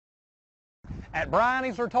At Bryan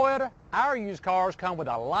Easler Toyota, our used cars come with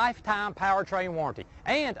a lifetime powertrain warranty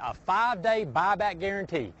and a 5-day buyback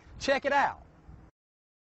guarantee. Check it out.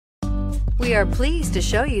 We are pleased to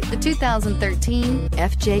show you the 2013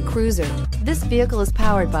 FJ Cruiser. This vehicle is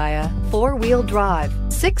powered by a 4-wheel drive,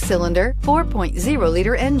 6-cylinder,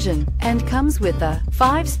 4.0-liter engine and comes with a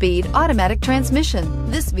 5-speed automatic transmission.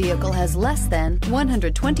 This vehicle has less than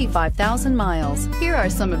 125,000 miles. Here are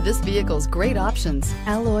some of this vehicle's great options: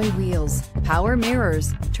 alloy wheels, power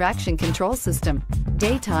mirrors, traction control system,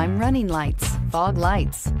 daytime running lights, fog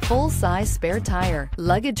lights, full-size spare tire,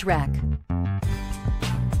 luggage rack.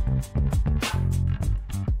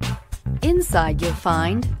 Inside you'll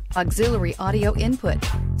find auxiliary audio input,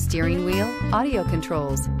 steering wheel audio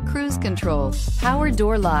controls, cruise control, power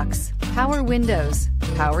door locks, power windows,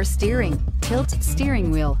 power steering, tilt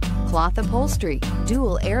steering wheel, cloth upholstery,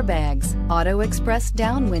 dual airbags, auto express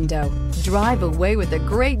down window. Drive away with a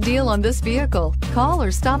great deal on this vehicle. Call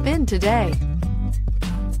or stop in today.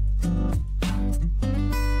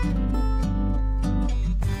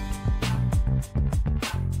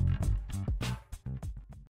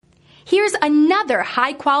 Here's another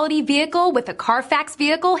high-quality vehicle with a Carfax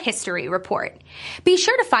Vehicle History Report. Be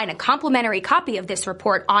sure to find a complimentary copy of this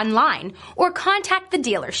report online or contact the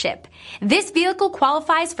dealership. This vehicle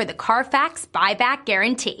qualifies for the Carfax Buyback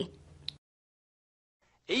Guarantee.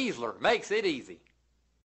 Easler makes it easy.